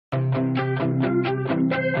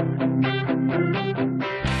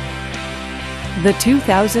The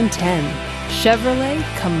 2010 Chevrolet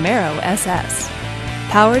Camaro SS.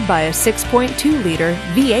 Powered by a 6.2-liter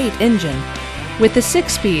V8 engine with a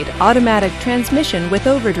 6-speed automatic transmission with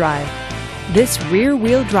overdrive. This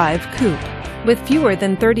rear-wheel drive coupe, with fewer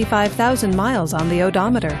than 35,000 miles on the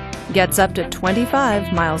odometer, gets up to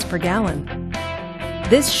 25 miles per gallon.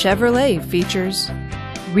 This Chevrolet features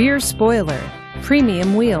rear spoiler,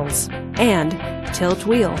 premium wheels, and tilt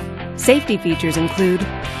wheel. Safety features include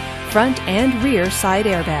front and rear side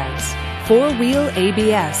airbags, 4-wheel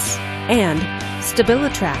ABS, and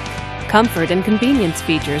StabiliTrak. Comfort and convenience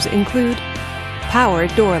features include power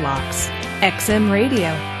door locks, XM radio,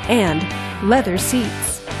 and leather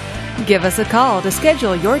seats. Give us a call to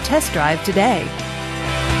schedule your test drive today.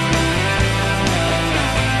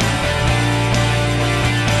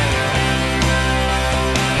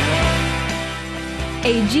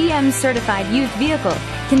 A GM certified used vehicle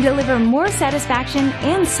can deliver more satisfaction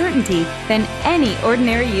and certainty than any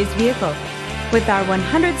ordinary used vehicle. With our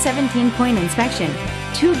 117-point inspection,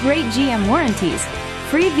 2 great GM warranties,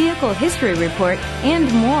 free vehicle history report,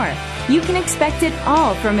 and more, you can expect it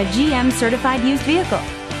all from a GM certified used vehicle.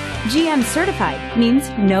 GM certified means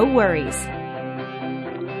no worries.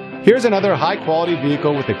 Here's another high-quality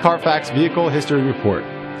vehicle with the Carfax Vehicle History Report.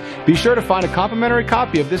 Be sure to find a complimentary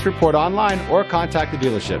copy of this report online or contact the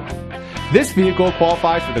dealership. This vehicle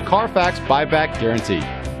qualifies for the Carfax Buyback Guarantee.